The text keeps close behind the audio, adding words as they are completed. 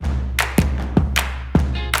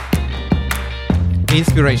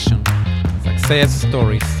Inspiration, success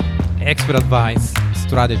stories, expert advice,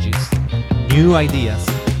 strategies, new ideas,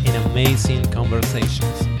 and amazing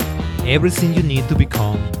conversations. Everything you need to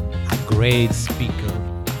become a great speaker.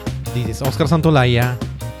 This is Oscar Santolaya,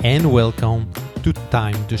 and welcome to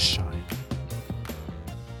Time to Shine.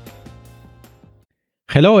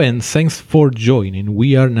 Hello and thanks for joining.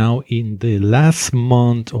 We are now in the last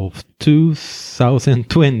month of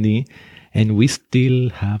 2020 and we still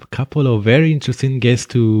have a couple of very interesting guests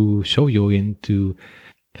to show you and to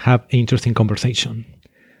have interesting conversation.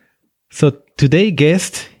 So today's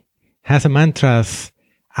guest has a mantra as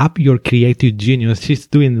up your creative genius. She's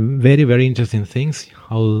doing very, very interesting things.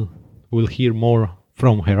 We'll hear more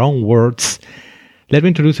from her own words. Let me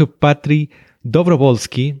introduce you Patty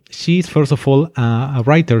Dobrovolsky. She's, first of all, a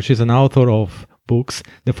writer. She's an author of books.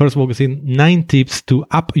 The first book is 9 Tips to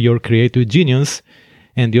Up Your Creative Genius.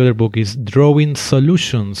 And the other book is Drawing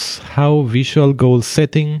Solutions, How Visual Goal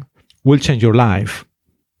Setting Will Change Your Life.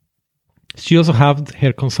 She also has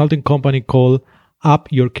her consulting company called Up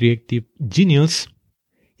Your Creative Genius,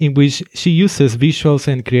 in which she uses visuals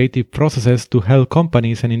and creative processes to help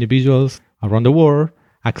companies and individuals around the world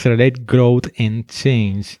accelerate growth and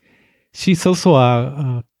change. She's also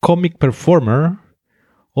a comic performer,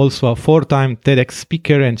 also a 4-time TEDx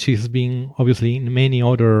speaker, and she's been obviously in many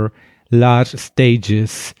other large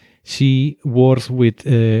stages. She works with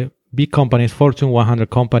big companies, Fortune 100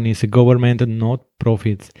 companies, government,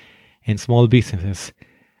 not-profits, and small businesses.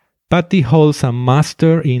 Patty holds a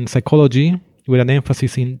master in psychology with an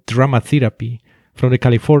emphasis in drama therapy from the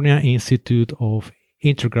California Institute of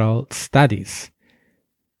Integral Studies.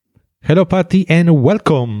 Hello, Patty, and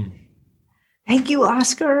welcome. Thank you,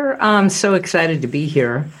 Oscar. I'm so excited to be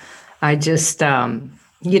here. I just,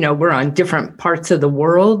 we're on different parts of the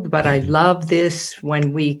world, but I love this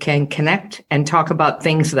when we can connect and talk about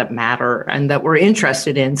things that matter and that we're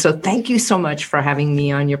interested in. So thank you so much for having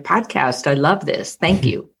me on your podcast. I love this. Thank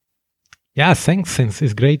you. Yeah, thanks.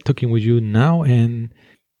 It's great talking with you now. And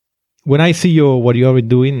when I see what you are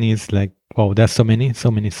doing, is like, wow, there's so many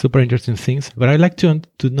super interesting things. But I'd like to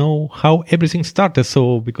know how everything started.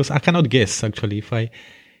 So, because I cannot guess actually if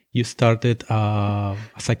you started a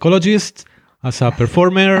psychologist, as a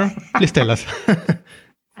performer. Please tell us.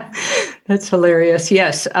 That's hilarious.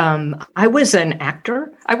 Yes. I was an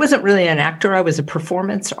actor. I wasn't really an actor. I was a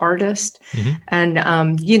performance artist. Mm-hmm.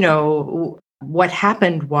 And, what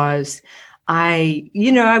happened was I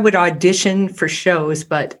would audition for shows,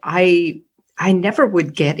 but I never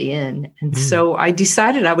would get in. And so I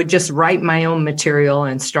decided I would just write my own material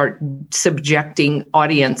and start subjecting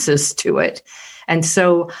audiences to it. And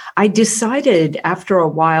so I decided after a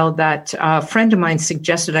while that a friend of mine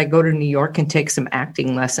suggested I go to New York and take some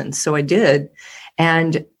acting lessons. So I did.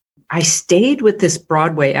 And I stayed with this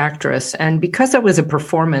Broadway actress. And because I was a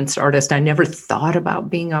performance artist, I never thought about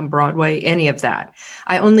being on Broadway, any of that.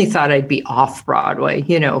 I only thought I'd be off Broadway,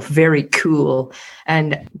 very cool.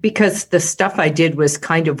 And because the stuff I did was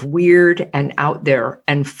kind of weird and out there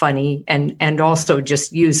and funny and also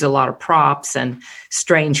just used a lot of props and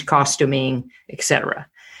strange costuming, etc.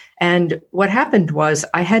 And what happened was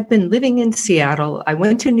I had been living in Seattle. I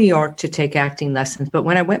went to New York to take acting lessons. But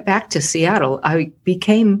when I went back to Seattle, I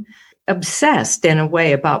became obsessed in a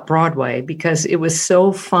way about Broadway because it was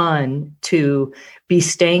so fun to be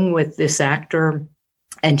staying with this actor.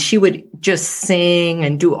 And she would just sing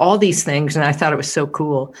and do all these things. And I thought it was so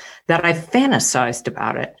cool that I fantasized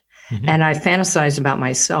about it. Mm-hmm. And I fantasized about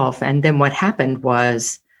myself. And then what happened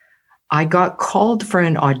was I got called for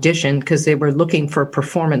an audition because they were looking for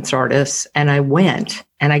performance artists. And I went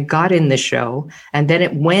and I got in the show. And then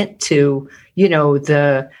it went to,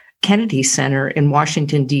 the Kennedy Center in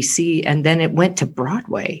Washington, D.C. And then it went to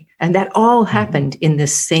Broadway. And that all happened in the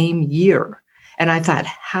same year. And I thought,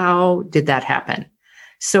 how did that happen?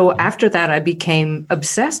 So after that, I became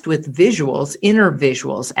obsessed with visuals, inner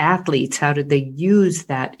visuals, athletes. How did they use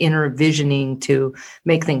that inner visioning to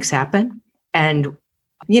make things happen? And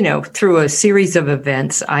through a series of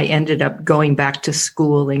events, I ended up going back to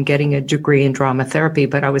school and getting a degree in drama therapy.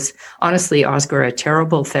 But I was honestly, Oscar, a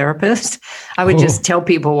terrible therapist. I would just tell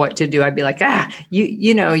people what to do. I'd be like,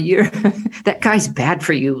 you're that guy's bad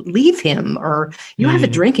for you. Leave him. Or you have a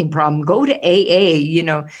drinking problem. Go to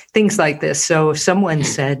AA, things like this. So someone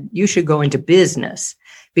said, you should go into business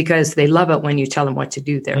because they love it when you tell them what to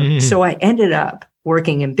do there. So I ended up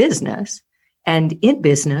working in business. And in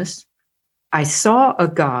business, I saw a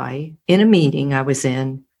guy in a meeting I was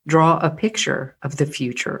in draw a picture of the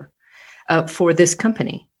future for this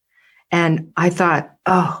company. And I thought,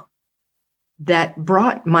 that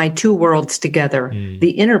brought my two worlds together,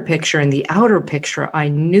 the inner picture and the outer picture. I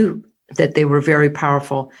knew that they were very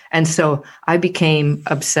powerful. And so I became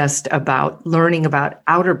obsessed about learning about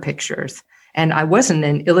outer pictures. And I wasn't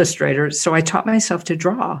an illustrator, so I taught myself to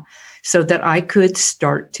draw so that I could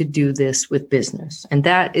start to do this with business. And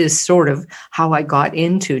that is sort of how I got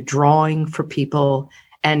into drawing for people.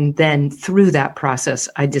 And then through that process,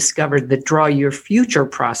 I discovered the Draw Your Future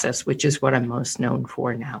process, which is what I'm most known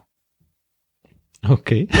for now.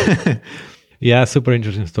 Okay. Yeah, super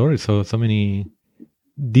interesting story. So many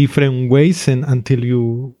different ways, and until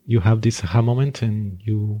you have this aha moment and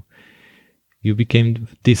you became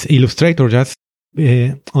this illustrator, just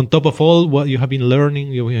on top of all what you have been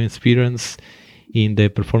learning, your experience in the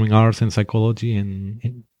performing arts and psychology,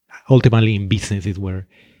 and ultimately in business is where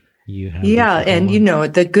you have. Yeah, and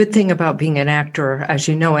the good thing about being an actor, as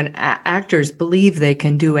you know, and actors believe they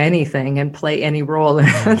can do anything and play any role.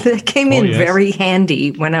 That came in very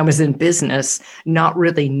handy when I was in business, not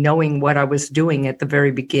really knowing what I was doing at the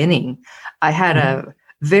very beginning. I had a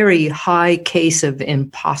very high case of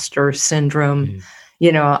imposter syndrome.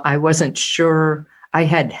 I wasn't sure. I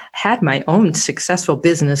had my own successful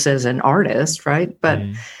business as an artist, right? But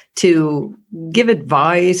to give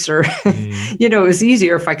advice or, it was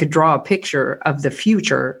easier if I could draw a picture of the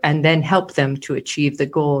future and then help them to achieve the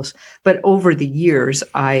goals. But over the years,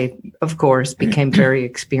 I, of course, became very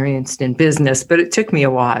experienced in business, but it took me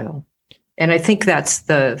a while. And I think that's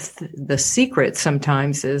the secret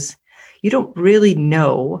sometimes is you don't really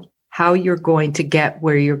know how you're going to get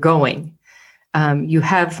where you're going. You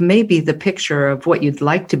have maybe the picture of what you'd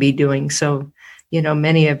like to be doing. So,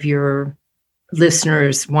 many of your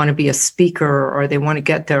listeners want to be a speaker or they want to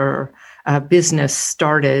get their business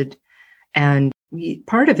started. And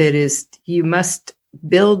part of it is you must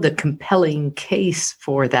build a compelling case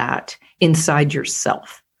for that inside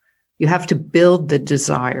yourself. You have to build the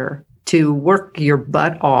desire to work your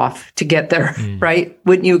butt off to get there, right?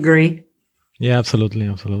 Wouldn't you agree? Yeah, absolutely.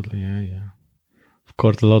 Yeah. Of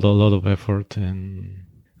course, a lot of effort, and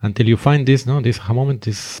until you find this moment,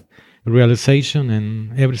 this realization,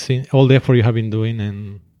 and everything, all the effort you have been doing,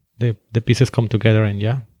 and the pieces come together, and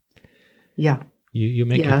you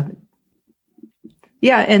make it.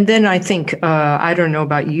 Yeah, and then I think I don't know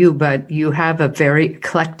about you, but you have a very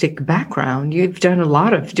eclectic background. You've done a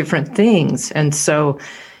lot of different things, and so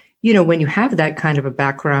when you have that kind of a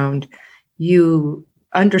background, you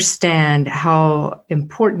understand how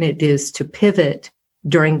important it is to pivot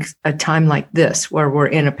during a time like this where we're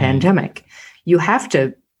in a pandemic. You have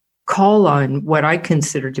to call on what I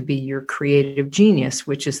consider to be your creative genius,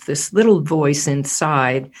 which is this little voice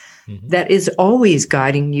inside that is always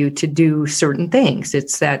guiding you to do certain things.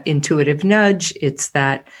 It's that intuitive nudge. It's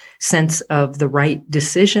that sense of the right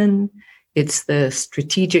decision. It's the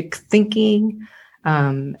strategic thinking.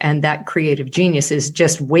 And that creative genius is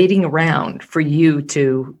just waiting around for you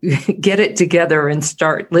to get it together and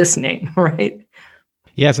start listening, right?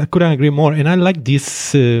 Yes, I couldn't agree more. And I like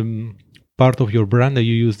this part of your brand that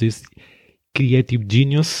you use, this creative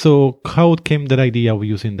genius. So how came that idea of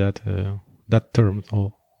using that term?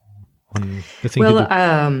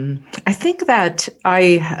 I think that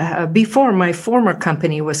before my former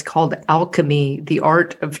company was called Alchemy, the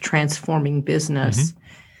Art of Transforming Business.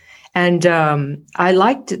 And I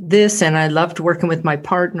liked this and I loved working with my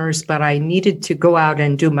partners, but I needed to go out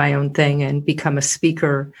and do my own thing and become a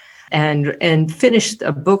speaker and finished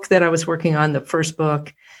a book that I was working on, the first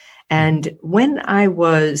book. And when I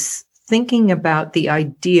was thinking about the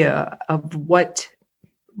idea of what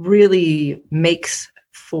really makes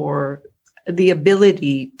for the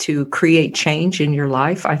ability to create change in your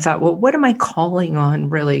life, I thought, well, what am I calling on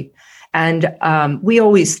really? And we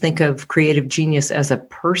always think of creative genius as a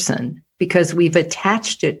person because we've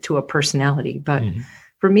attached it to a personality. But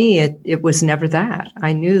for me, it was never that.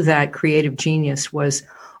 I knew that creative genius was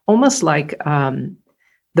almost like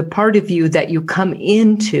the part of you that you come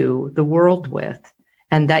into the world with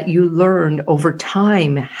and that you learn over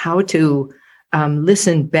time how to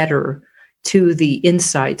listen better to the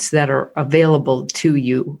insights that are available to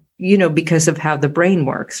you, because of how the brain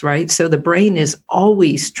works, right? So the brain is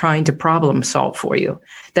always trying to problem solve for you.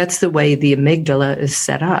 That's the way the amygdala is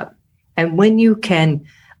set up. And when you can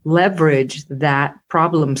leverage that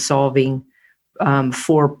problem solving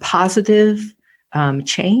for positive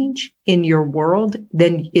change in your world,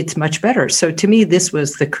 then it's much better. So to me, this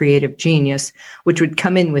was the creative genius, which would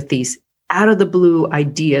come in with these out of the blue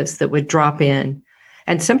ideas that would drop in.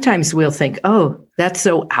 And sometimes we'll think, oh, that's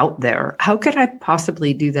so out there. How could I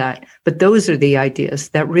possibly do that? But those are the ideas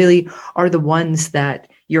that really are the ones that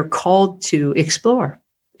you're called to explore.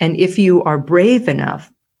 And if you are brave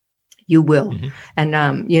enough, you will. And,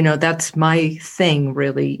 that's my thing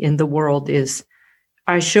really in the world is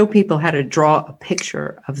I show people how to draw a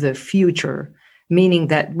picture of the future, meaning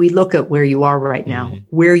that we look at where you are right now,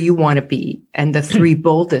 where you want to be, and the three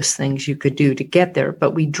boldest things you could do to get there.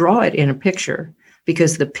 But we draw it in a picture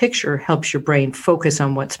because the picture helps your brain focus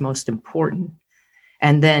on what's most important.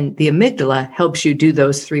 And then the amygdala helps you do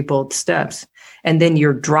those three bold steps. And then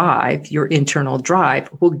your drive, your internal drive,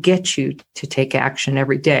 will get you to take action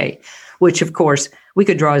every day, which, of course, we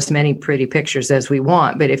could draw as many pretty pictures as we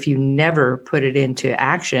want. But if you never put it into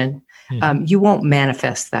action, you won't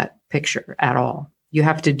manifest that picture at all. You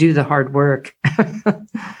have to do the hard work.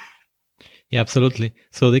 Yeah, absolutely.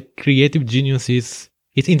 So the creative genius it's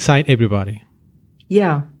inside everybody.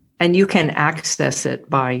 Yeah. And you can access it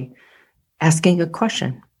by asking a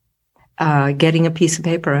question, getting a piece of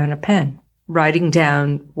paper and a pen, writing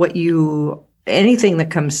down anything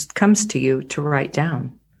that comes to you to write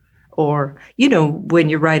down. Or, when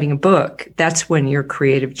you're writing a book, that's when your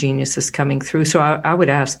creative genius is coming through. So I would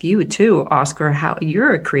ask you too, Oscar, how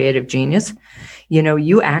you're a creative genius.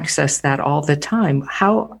 You access that all the time.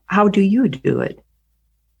 How do you do it?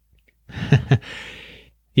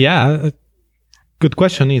 Yeah, good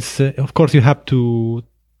question. Is of course you have to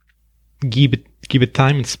give it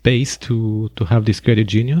time and space to have this creative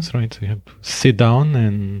genius, right? So you have to sit down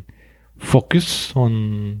and focus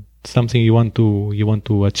on something you want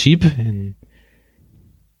to achieve. And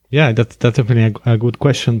yeah, that's definitely a good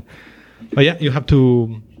question. But yeah, you have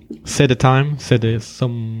to set a time,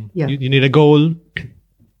 you need a goal.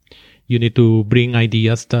 You need to bring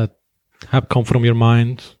ideas that have come from your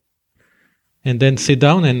mind, and then sit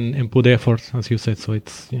down and put effort, as you said. So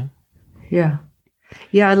it's yeah,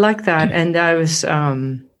 I like that. And I was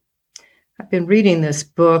I've been reading this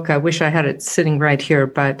book. I wish I had it sitting right here,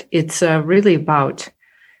 but it's really about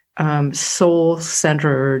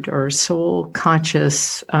soul-centered or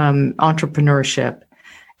soul-conscious entrepreneurship.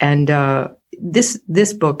 And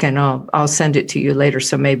this book, and I'll send it to you later,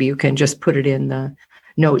 so maybe you can just put it in the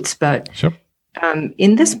notes. But sure.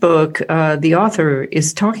 In this book, the author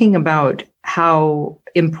is talking about how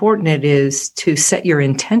important it is to set your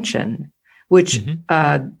intention, which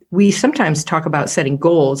we sometimes talk about setting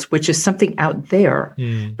goals, which is something out there.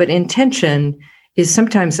 But intention is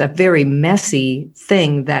sometimes a very messy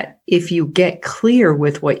thing that if you get clear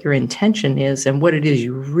with what your intention is and what it is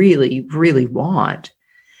you really, really want,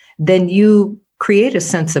 then you create a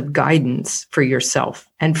sense of guidance for yourself.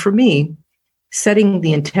 And for me, setting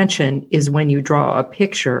the intention is when you draw a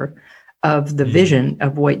picture of the vision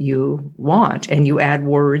of what you want, and you add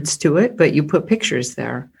words to it, but you put pictures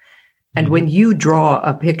there. And when you draw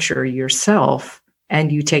a picture yourself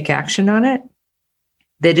and you take action on it,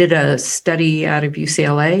 they did a study out of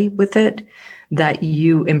UCLA with it, that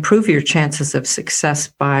you improve your chances of success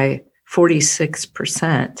by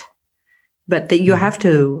 46%. But that you have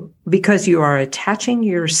to, because you are attaching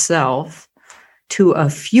yourself to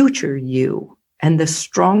a future you, and the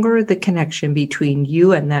stronger the connection between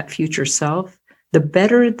you and that future self, the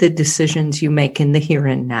better the decisions you make in the here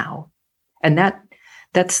and now. And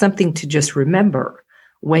that's something to just remember.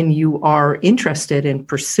 When you are interested in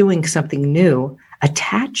pursuing something new,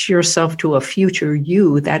 attach yourself to a future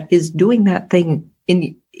you that is doing that thing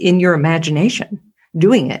in your imagination,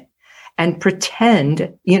 doing it, and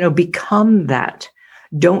pretend, become that.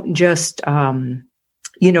 Don't just,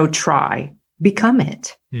 try, become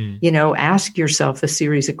it. Ask yourself a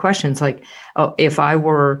series of questions like, if I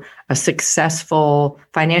were a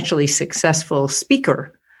financially successful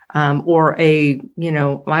speaker, or I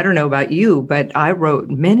don't know about you, but I wrote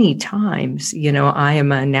many times, I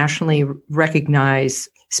am a nationally recognized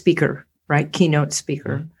speaker, right? Keynote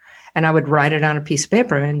speaker. And I would write it on a piece of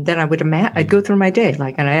paper, and then I'd go through my day,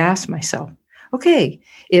 and I asked myself, okay,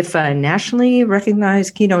 if a nationally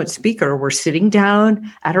recognized keynote speaker were sitting down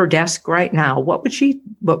at her desk right now, what would she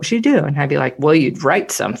do? And I'd be like, well, you'd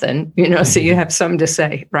write something, so you have something to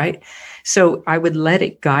say, right? So I would let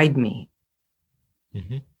it guide me.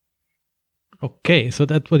 Okay, so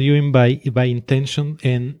that's what you mean by intention.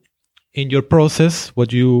 And in your process,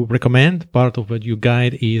 what you recommend, part of what you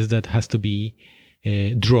guide is that has to be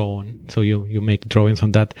drawn. So you make drawings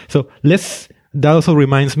on that. So that also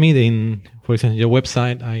reminds me for example, your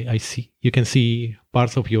website, I see, you can see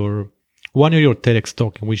parts of one of your TEDx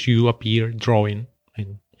talk in which you appear drawing.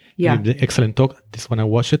 And the excellent talk. This one I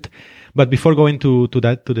watched it. But before going to the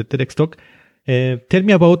TEDx talk, tell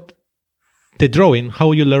me about the drawing,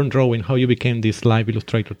 how you learned drawing, how you became this live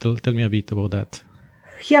illustrator. Tell me a bit about that.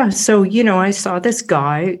 Yeah. So, I saw this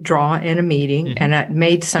guy draw in a meeting and it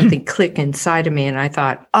made something click inside of me. And I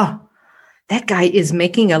thought, that guy is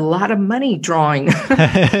making a lot of money drawing.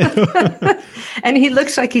 And he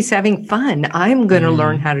looks like he's having fun. I'm going to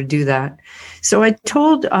learn how to do that. So I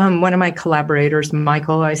told one of my collaborators,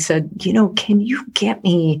 Michael, I said, can you get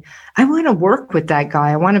me, I want to work with that guy.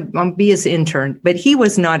 I want to be his intern. But he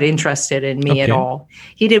was not interested in me at all.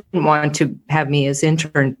 He didn't want to have me as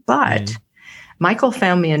intern. But Michael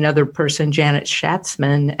found me another person, Janet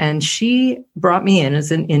Schatzman, and she brought me in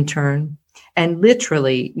as an intern. And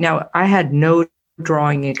literally, now I had no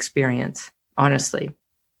drawing experience, honestly.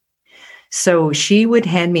 So she would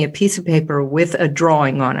hand me a piece of paper with a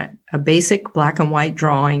drawing on it, a basic black and white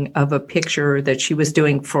drawing of a picture that she was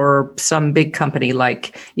doing for some big company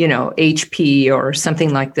like, HP or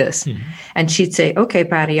something like this. And she'd say, okay,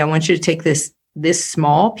 Patty, I want you to take this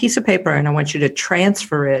small piece of paper and I want you to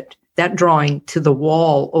transfer that drawing to the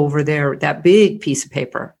wall over there, that big piece of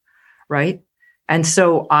paper, right? And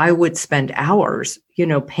so I would spend hours,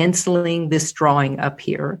 penciling this drawing up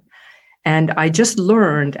here. And I just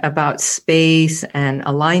learned about space and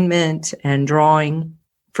alignment and drawing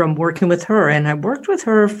from working with her. And I worked with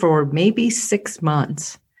her for maybe 6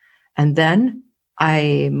 months. And then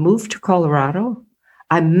I moved to Colorado.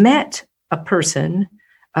 I met a person,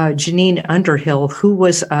 Janine Underhill, who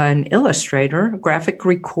was an illustrator, graphic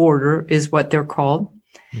recorder is what they're called.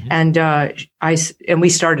 And we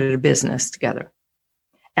started a business together.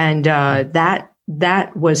 And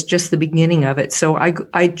that was just the beginning of it. So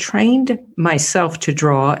I trained myself to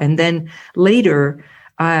draw. And then later,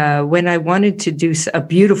 when I wanted to do a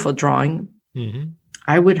beautiful drawing,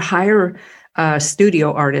 I would hire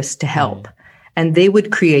studio artists to help. And they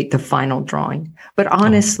would create the final drawing. But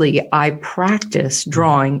honestly, I practiced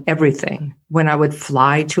drawing everything. When I would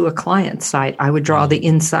fly to a client site, I would draw the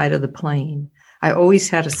inside of the plane. I always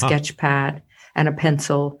had a sketch pad and a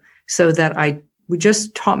pencil so that we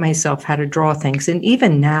just taught myself how to draw things. And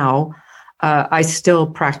even now, I still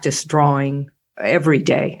practice drawing every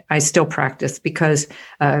day. I still practice because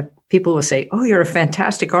people will say, oh, you're a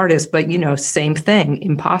fantastic artist. But, same thing,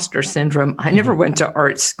 imposter syndrome. I never went to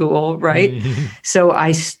art school, right? So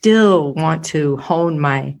I still want to hone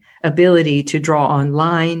my ability to draw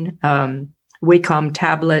online. Wacom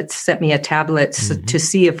tablets sent me a tablet to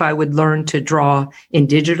see if I would learn to draw in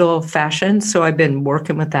digital fashion. So I've been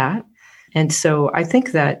working with that. And so I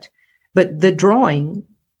think but the drawing,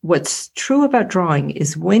 what's true about drawing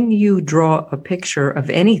is when you draw a picture of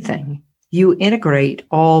anything, you integrate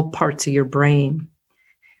all parts of your brain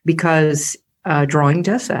because drawing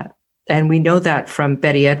does that. And we know that from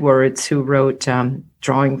Betty Edwards, who wrote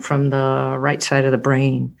Drawing from the Right Side of the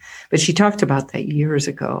Brain. But she talked about that years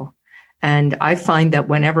ago. And I find that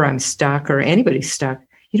whenever I'm stuck or anybody's stuck,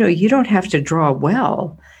 you don't have to draw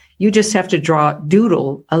well. You just have to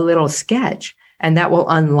doodle a little sketch, and that will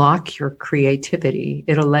unlock your creativity.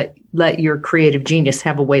 It'll let your creative genius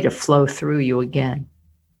have a way to flow through you again.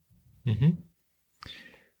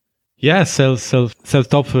 Yeah,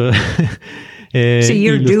 self-taught. So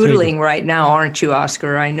you're doodling right now, aren't you,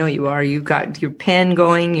 Oscar? I know you are. You've got your pen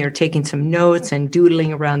going. You're taking some notes and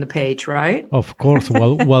doodling around the page, right? Of course.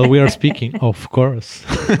 While we are speaking, of course.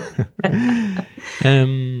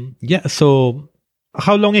 So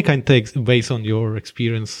how long it can take based on your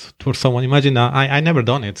experience for someone? Imagine I never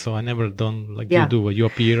done it, so I never done like you do. You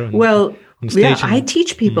appear on stage. I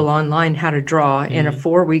teach people online how to draw in a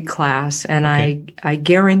 4-week class, and I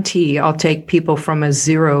guarantee I'll take people from a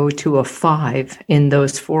 0 to a 5 in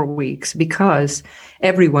those 4 weeks because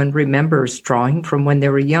everyone remembers drawing from when they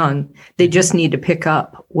were young. They just need to pick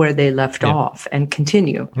up where they left off and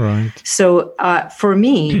continue. Right. So for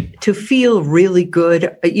me to feel really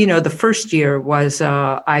good, the first year was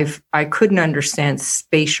I couldn't understand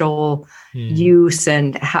spatial use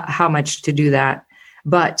and how much to do that,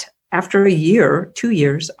 but after a year, 2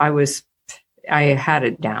 years, I had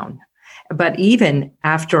it down. But even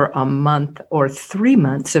after a month or 3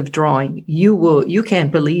 months of drawing, you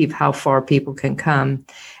can't believe how far people can come.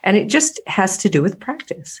 And it just has to do with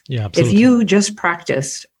practice. Yeah, absolutely. If you just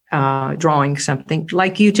practice drawing something,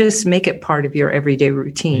 like you just make it part of your everyday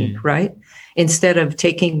routine, right? Instead of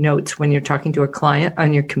taking notes when you're talking to a client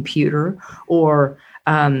on your computer or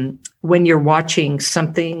when you're watching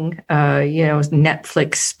something,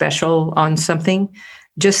 Netflix special on something,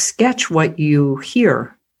 just sketch what you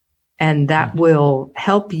hear. And that will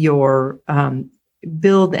help your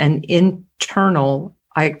build an internal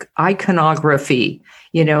iconography,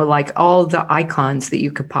 like all the icons that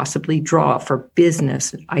you could possibly draw for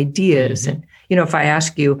business ideas. And, if I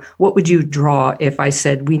ask you, what would you draw if I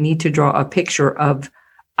said we need to draw a picture of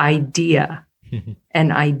idea?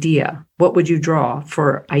 An idea. What would you draw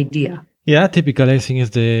for idea? Yeah, typical, I think,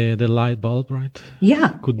 is the light bulb, right? Yeah,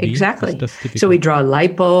 Could be. exactly. That's typical. So we draw a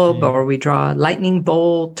light bulb or we draw a lightning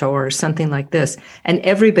bolt or something like this. And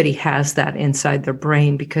everybody has that inside their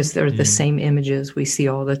brain because they're the same images we see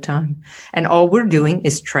all the time. And all we're doing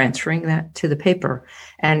is transferring that to the paper.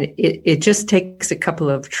 And it just takes a couple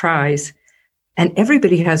of tries. And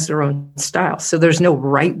everybody has their own style. So there's no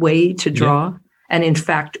right way to draw. Yeah. And in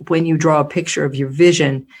fact, when you draw a picture of your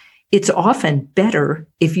vision, it's often better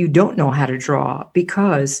if you don't know how to draw,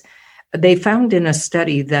 because they found in a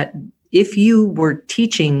study that if you were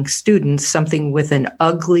teaching students something with an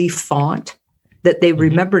ugly font, that they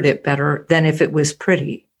remembered it better than if it was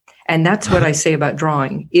pretty. And that's what I say about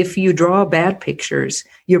drawing. If you draw bad pictures,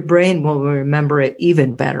 your brain will remember it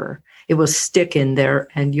even better. It will stick in there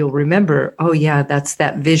and you'll remember, oh yeah, that's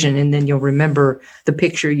that vision. And then you'll remember the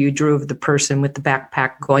picture you drew of the person with the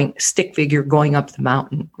backpack stick figure going up the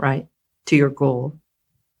mountain, right, to your goal.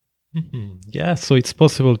 Mm-hmm. Yeah, so it's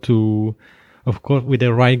possible to, of course, with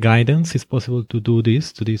the right guidance, it's possible to do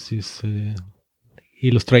this. To this is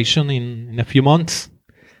illustration in a few months.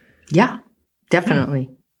 Yeah, definitely.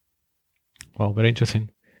 Wow, very interesting.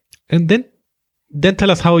 And then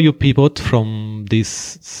tell us how you pivot from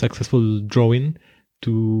this successful drawing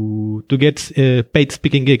to get paid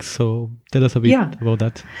speaking gigs. So tell us a bit about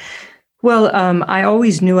that. Well, I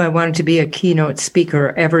always knew I wanted to be a keynote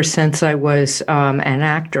speaker ever since I was an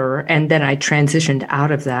actor, and then I transitioned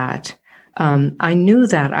out of that. I knew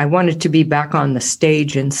that I wanted to be back on the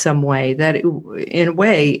stage in some way, that in a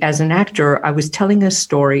way, as an actor, I was telling a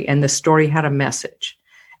story and the story had a message.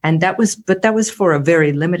 And that was for a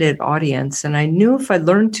very limited audience. And I knew if I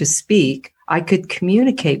learned to speak, I could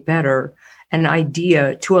communicate better an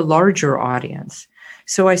idea to a larger audience.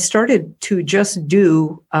 So I started to just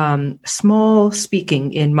do small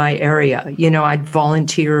speaking in my area. You know, I'd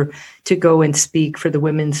volunteer to go and speak for the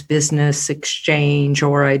Women's Business Exchange,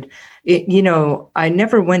 or I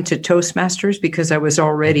never went to Toastmasters because I was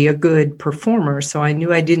already a good performer. So I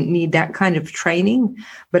knew I didn't need that kind of training,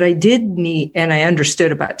 but I did need, and I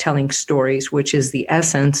understood about telling stories, which is the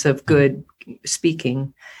essence of good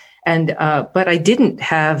speaking. And, but I didn't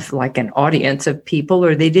have like an audience of people,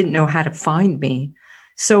 or they didn't know how to find me.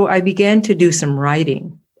 So I began to do some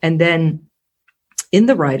writing. And then in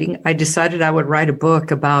the writing, I decided I would write a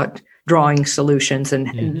book about drawing solutions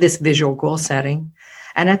and this visual goal setting.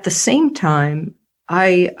 And at the same time,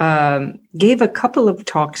 I gave a couple of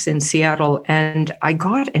talks in Seattle and I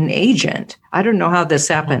got an agent. I don't know how this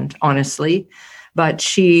happened, honestly, but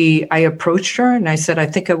I approached her and I said, I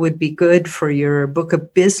think I would be good for your book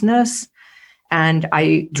of business. And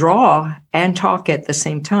I draw and talk at the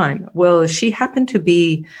same time. Well, she happened to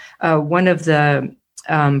be one of the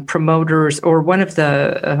promoters or one of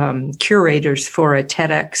the curators for a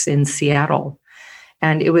TEDx in Seattle.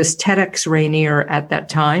 And it was TEDx Rainier at that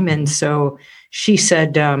time. And so she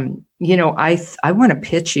said, I want to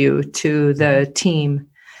pitch you to the team.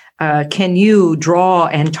 Can you draw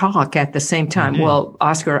and talk at the same time? Mm-hmm. Well,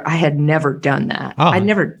 Oscar, I had never done that.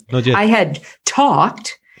 I had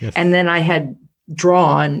talked. Yes. And then I had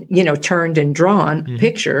drawn, turned and drawn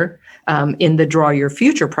picture in the Draw Your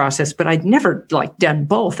Future process, but I'd never done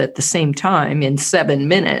both at the same time in 7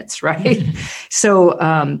 minutes, right? So,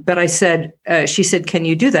 but I said, she said, can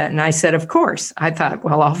you do that? And I said, of course. I thought,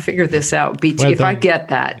 well, I'll figure this out if I get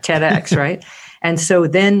that TEDx, right? And so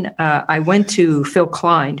then I went to Phil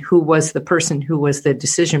Klein, who was the person who was the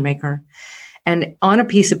decision maker. And on a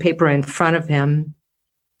piece of paper in front of him,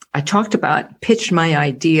 I pitched my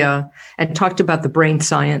idea and talked about the brain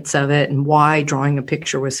science of it and why drawing a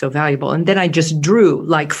picture was so valuable. And then I just drew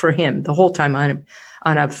for him the whole time on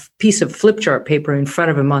a piece of flip chart paper in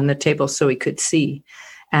front of him on the table so he could see.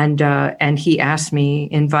 And he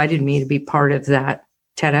invited me to be part of that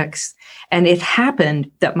TEDx. And it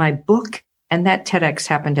happened that my book and that TEDx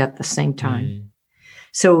happened at the same time. Mm.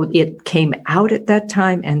 So it came out at that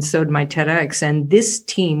time, and so did my TEDx. And this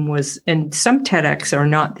team and some TEDx are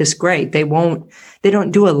not this great. They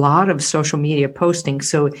don't do a lot of social media posting,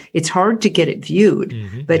 so it's hard to get it viewed.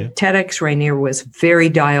 Mm-hmm, but TEDx Rainier was very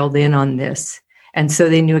dialed in on this. And so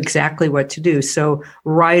they knew exactly what to do. So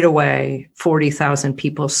right away, 40,000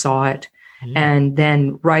 people saw it. Mm-hmm. And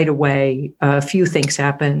then right away, a few things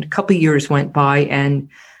happened. A couple of years went by, and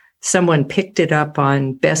someone picked it up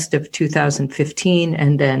on Best of 2015,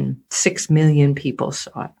 and then 6 million people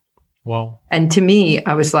saw it. Wow. And to me,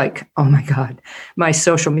 I was like, oh my God. My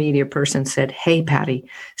social media person said, hey, Patty,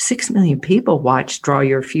 6 million people watched Draw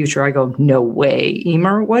Your Future. I go, no way,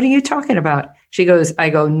 Emer, what are you talking about? I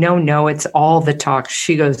go, no, it's all the talks.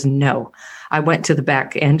 She goes, no. I went to the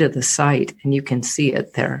back end of the site and you can see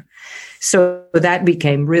it there. So that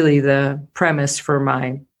became really the premise for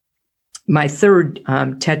my third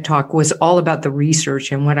TED Talk was all about the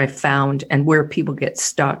research and what I found and where people get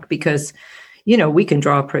stuck. Because, we can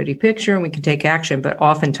draw a pretty picture and we can take action, but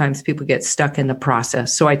oftentimes people get stuck in the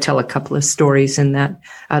process. So I tell a couple of stories in that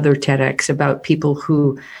other TEDx about people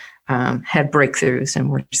who had breakthroughs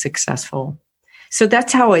and were successful. So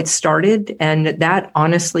that's how it started. And that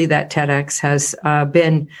TEDx has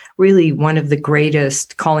been really one of the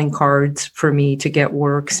greatest calling cards for me to get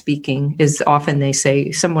work speaking. Is often they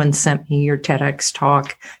say, someone sent me your TEDx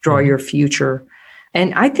talk, draw your future.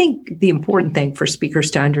 And I think the important thing for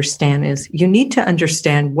speakers to understand is you need to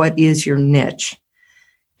understand what is your niche.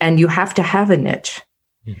 And you have to have a niche.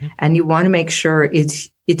 Mm-hmm. And you want to make sure it's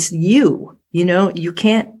you. You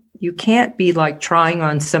can't be like trying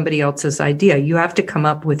on somebody else's idea. You have to come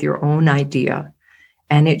up with your own idea.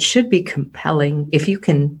 And it should be compelling if you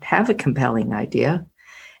can have a compelling idea.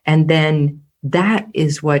 And then that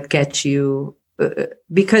is what gets you,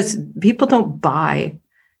 because people don't buy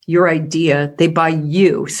your idea, they buy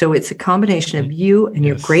you. So it's a combination of you and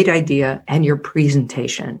your great idea and your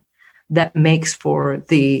presentation that makes for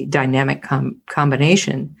the dynamic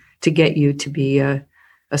combination to get you to be a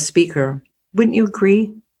speaker. Wouldn't you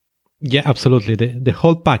agree? Yeah, absolutely. The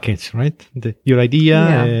whole package, right? Your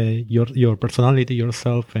idea, your personality,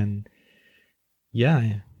 yourself, and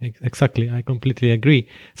exactly. I completely agree.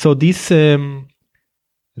 So this that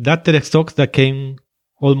TEDx Talk that came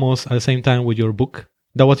almost at the same time with your book,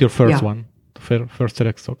 that was your first one, first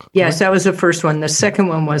TEDx Talk. Yes, that was the first one. The second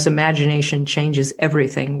one was Imagination Changes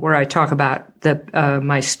Everything, where I talk about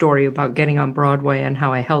my story about getting on Broadway and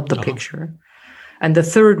how I held the picture. And the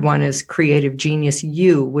third one is Creative Genius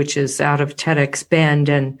U, which is out of TEDx Bend.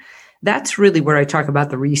 And that's really where I talk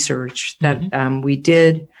about the research that we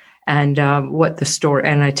did and what the story,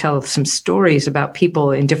 and I tell some stories about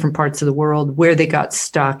people in different parts of the world, where they got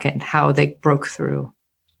stuck and how they broke through.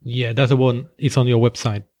 Yeah, that's the one. It's on your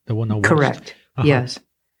website, the one I watched. Correct. Yes.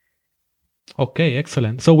 Okay,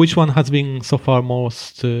 excellent. So which one has been so far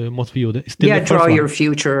most viewed? Still Draw Your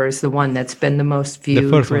Future is the one that's been the most viewed, the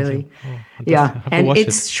first really. One, and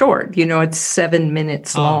it's short, it's 7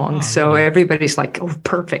 minutes long. So everybody's like, oh,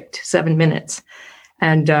 perfect, 7 minutes.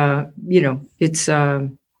 And, it's,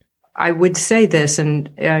 I would say this, and,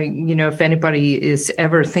 if anybody is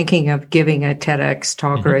ever thinking of giving a TEDx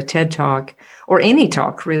talk or a TED talk or any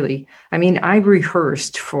talk, really, I mean, I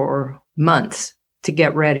rehearsed for months to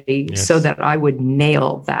get ready so that I would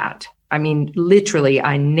nail that. I mean, literally,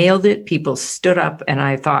 I nailed it. People stood up and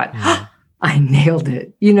I thought, I nailed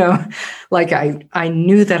it. Like I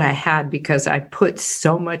knew that I had because I put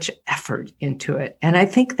so much effort into it. And I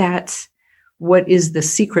think that's what is the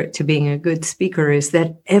secret to being a good speaker, is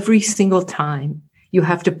that every single time you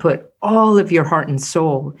have to put all of your heart and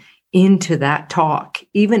soul into that talk,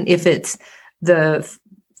 even if it's the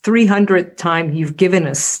 300th time you've given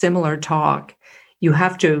a similar talk. You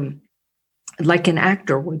have to, like an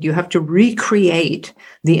actor would, you have to recreate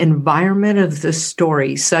the environment of the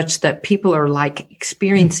story such that people are like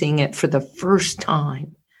experiencing it for the first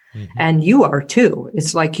time. Mm-hmm. And you are too.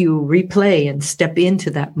 It's like you replay and step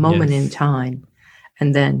into that moment in time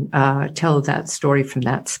and then tell that story from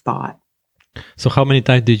that spot. So how many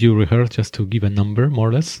times did you rehearse, just to give a number, more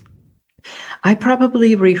or less? I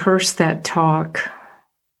probably rehearsed that talk.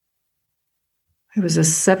 It was a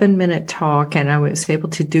 7-minute talk, and I was able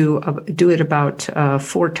to do it about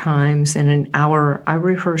 4 times in an hour. I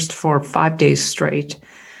rehearsed for 5 days straight,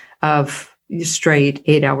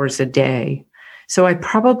 8 hours a day. So I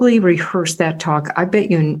probably rehearsed that talk, I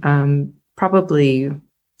bet you, probably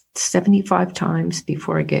 75 times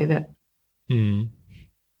before I gave it. Mm.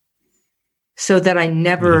 So that I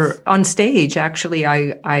never, on stage, actually,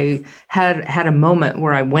 I had a moment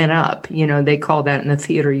where I went up. They call that in the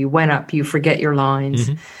theater, you went up, you forget your lines.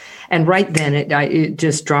 Mm-hmm. And right then it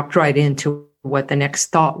just dropped right into what the next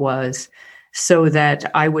thought was, so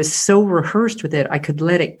that I was so rehearsed with it, I could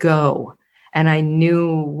let it go. And I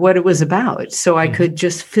knew what it was about. So I could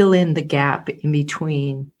just fill in the gap in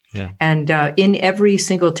between. Yeah. And in every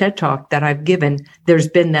single TED Talk that I've given, there's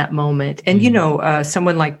been that moment. And,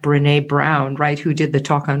 someone like Brené Brown, right, who did the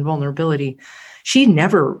talk on vulnerability, she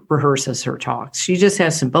never rehearses her talks. She just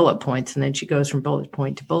has some bullet points, and then she goes from bullet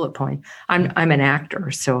point to bullet point. I'm an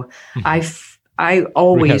actor, so I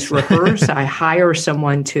always rehearse. I hire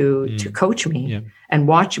someone to coach me and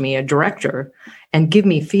watch me, a director, and give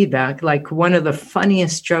me feedback. Like one of the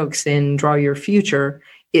funniest jokes in Draw Your Future,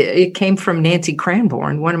 it came from Nancy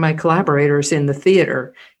Cranbourne, one of my collaborators in the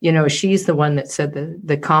theater. She's the one that said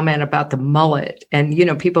the comment about the mullet. And,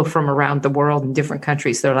 people from around the world in different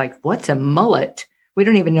countries, they're like, what's a mullet? We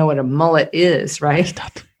don't even know what a mullet is, right?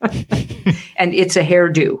 And it's a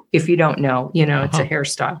hairdo. If you don't know, it's a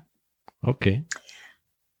hairstyle. Okay.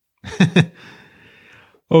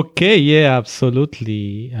 Okay, yeah,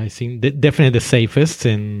 absolutely. I think definitely the safest,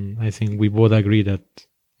 and I think we both agree that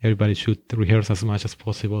everybody should rehearse as much as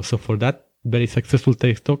possible. So for that very successful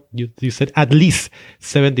TED Talk, you said at least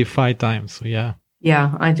 75 times. So yeah.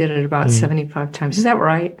 Yeah, I did it about 75 times. Is that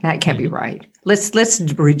right? That can't be right. Let's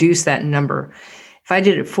reduce that number. If I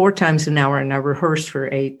did it 4 times an hour and I rehearsed for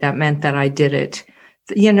 8, that meant that I did it.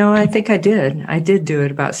 I think I did. I did do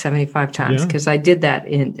it about 75 times because I did that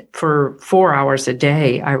for 4 hours a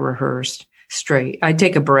day. I rehearsed straight. I'd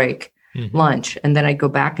take a break, lunch, and then I'd go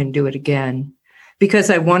back and do it again because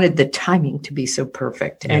I wanted the timing to be so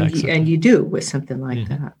perfect. Yeah, exactly. And you do with something like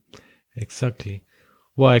that. Exactly.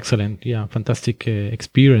 Well, excellent. Yeah, fantastic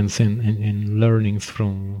experience and learnings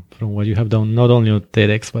from what you have done, not only on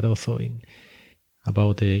TEDx, but also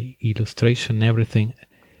about the illustration and everything.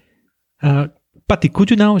 Patty, could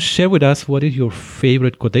you now share with us what is your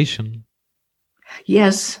favorite quotation?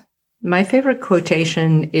 Yes. My favorite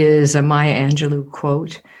quotation is a Maya Angelou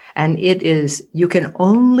quote, and it is, "You can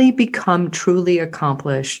only become truly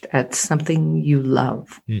accomplished at something you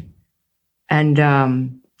love." And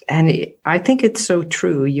I think it's so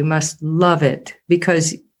true. You must love it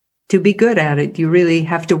because to be good at it, you really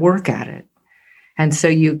have to work at it. And so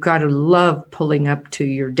you've got to love pulling up to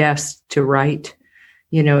your desk to write.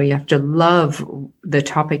 You have to love the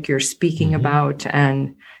topic you're speaking about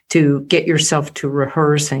and to get yourself to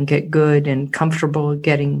rehearse and get good and comfortable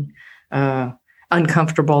getting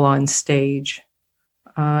uncomfortable on stage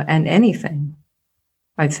and anything,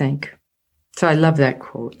 I think. So I love that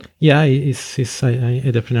quote. Yeah, I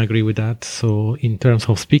definitely agree with that. So in terms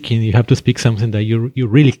of speaking, you have to speak something that you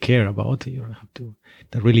really care about. You have to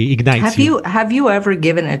that really ignites you. Have you ever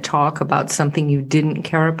given a talk about something you didn't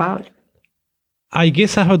care about? I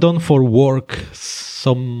guess I have done for work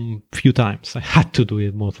some few times. I had to do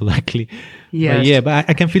it most likely. Yes. But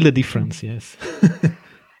I can feel the difference. Yes.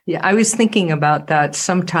 Yeah, I was thinking about that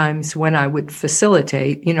sometimes when I would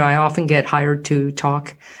facilitate. I often get hired to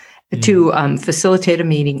talk, to facilitate a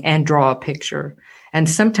meeting and draw a picture. And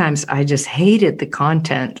sometimes I just hated the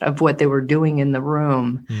content of what they were doing in the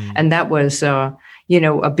room. And that was, a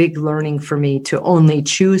big learning for me to only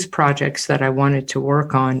choose projects that I wanted to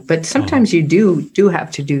work on. But sometimes you do have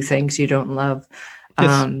to do things you don't love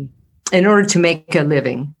in order to make a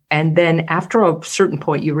living. And then after a certain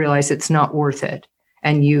point, you realize it's not worth it.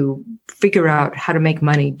 And you figure out how to make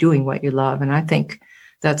money doing what you love. And I think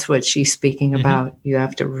that's what she's speaking about. You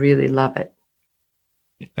have to really love it.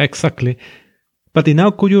 Exactly. But now,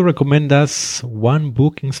 could you recommend us one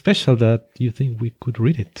book in special that you think we could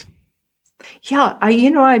read it? Yeah, I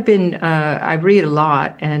read a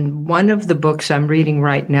lot. And one of the books I'm reading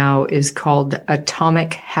right now is called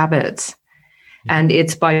Atomic Habits. And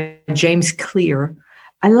it's by James Clear.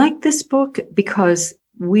 I like this book because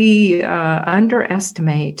we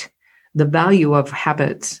underestimate the value of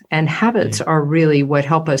habits, and habits are really what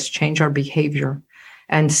help us change our behavior.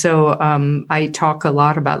 And so I talk a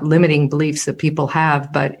lot about limiting beliefs that people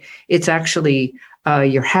have, but it's actually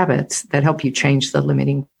your habits that help you change the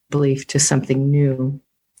limiting belief to something new.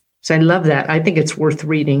 So I love that. I think it's worth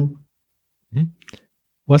reading.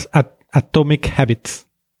 What's Atomic Habits?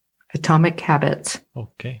 Atomic Habits.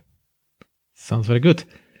 Okay. Sounds very good.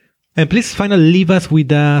 And please finally leave us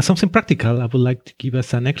with something practical. I would like to give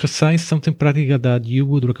us an exercise, something practical that you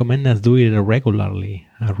would recommend us doing regularly,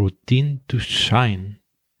 a routine to shine.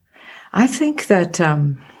 I think that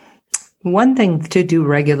one thing to do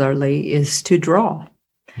regularly is to draw.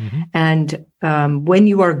 And when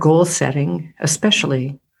you are goal setting,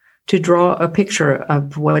 especially, to draw a picture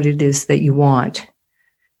of what it is that you want.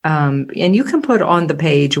 And you can put on the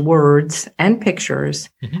page words and pictures,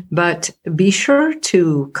 but be sure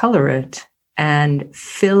to color it and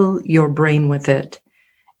fill your brain with it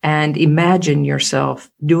and imagine yourself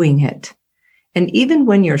doing it. And even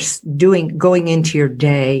when you're going into your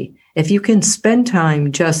day, if you can spend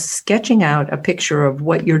time just sketching out a picture of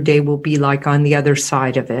what your day will be like on the other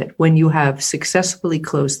side of it, when you have successfully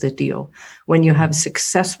closed the deal, when you have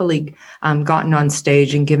successfully gotten on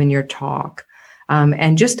stage and given your talk,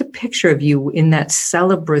 and just a picture of you in that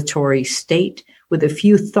celebratory state with a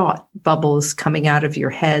few thought bubbles coming out of your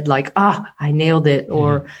head like, I nailed it,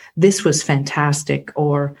 or this was fantastic,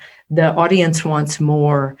 or the audience wants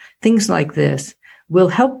more, things like this will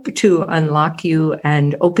help to unlock you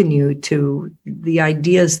and open you to the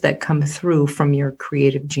ideas that come through from your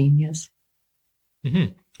creative genius.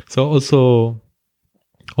 So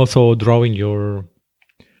also drawing your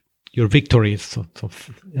victories, so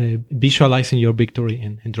visualizing your victory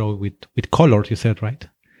and draw with color, you said, right?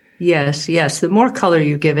 Yes. The more color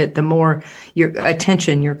you give it, the more your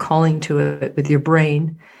attention you're calling to it with your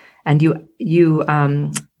brain, and you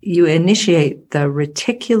initiate the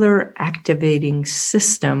reticular activating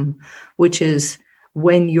system, which is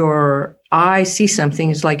when your eye sees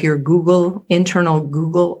something. It's like your internal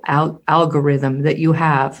Google algorithm that you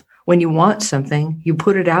have. When you want something, you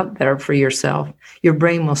put it out there for yourself. Your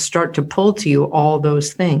brain will start to pull to you all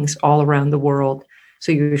those things all around the world.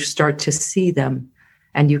 So you start to see them,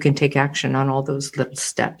 and you can take action on all those little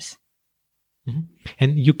steps. Mm-hmm.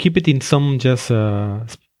 And you keep it in some just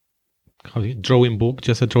drawing book,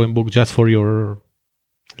 just a drawing book, just for your,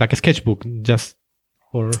 like a sketchbook, just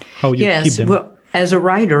for how you keep them. Well, as a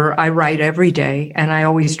writer, I write every day, and I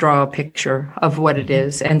always draw a picture of what it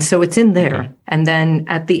is. And so it's in there. Okay. And then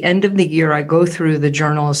at the end of the year, I go through the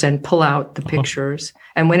journals and pull out the pictures.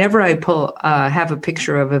 And whenever I have a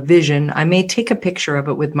picture of a vision, I may take a picture of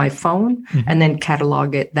it with my phone and then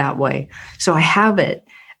catalog it that way. So I have it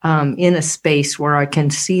in a space where I can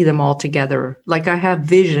see them all together. Like I have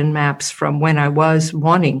vision maps from when I was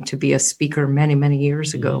wanting to be a speaker many, many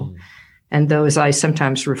years ago. And those I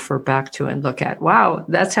sometimes refer back to and look at. Wow,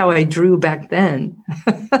 that's how I drew back then.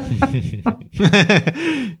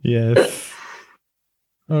 Yes.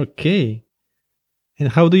 Okay. And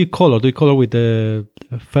how do you color? Do you color with the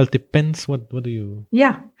felt tip pens? What do you?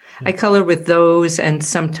 Yeah, I color with those, and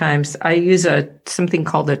sometimes I use something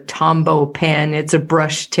called a Tombow pen. It's a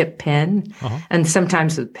brush tip pen, and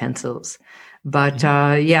sometimes with pencils. But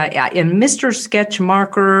in Mr. Sketch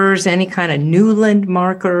markers, any kind of Newland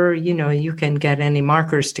marker, you can get any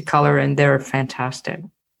markers to color, and they're fantastic.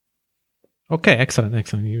 Okay, excellent.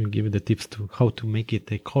 You give the tips to how to make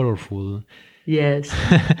it colorful. Yes.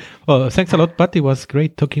 Well, thanks a lot, Patty. It was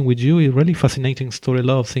great talking with you. A really fascinating story. A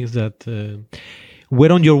lot of things that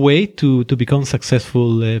were on your way to become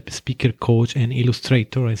successful speaker, coach, and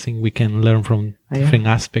illustrator. I think we can learn from different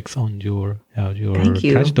aspects on your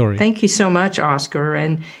story. Thank you so much, Oscar.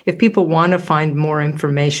 And if people want to find more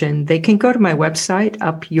information, they can go to my website,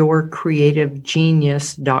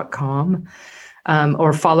 upyourcreativegenius.com,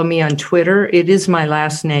 or follow me on Twitter. It is my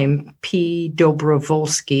last name, P.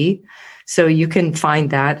 Dobrovolsky. So you can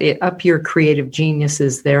find that. Up Your Creative Genius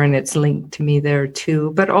is there, and it's linked to me there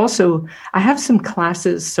too. But also, I have some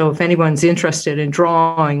classes. So if anyone's interested in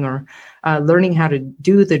drawing or learning how to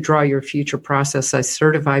do the Draw Your Future process, I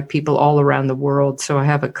certify people all around the world. So I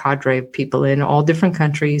have a cadre of people in all different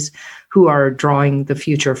countries who are drawing the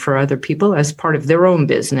future for other people as part of their own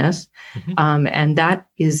business. And that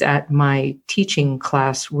is at my teaching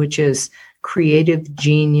class, which is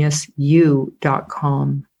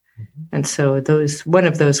creativegeniusu.com. And so one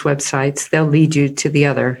of those websites, they'll lead you to the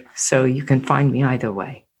other. So you can find me either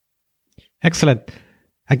way. Excellent.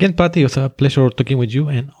 Again, Patty, it was a pleasure talking with you,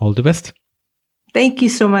 and all the best. Thank you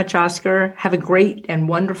so much, Oscar. Have a great and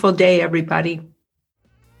wonderful day, everybody.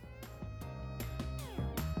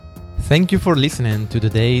 Thank you for listening to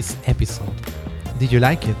today's episode. Did you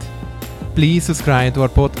like it? Please subscribe to our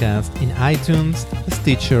podcast in iTunes,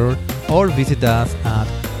 Stitcher, or visit us at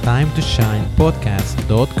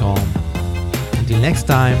timetoshinepodcast.com. Until next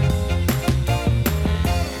time,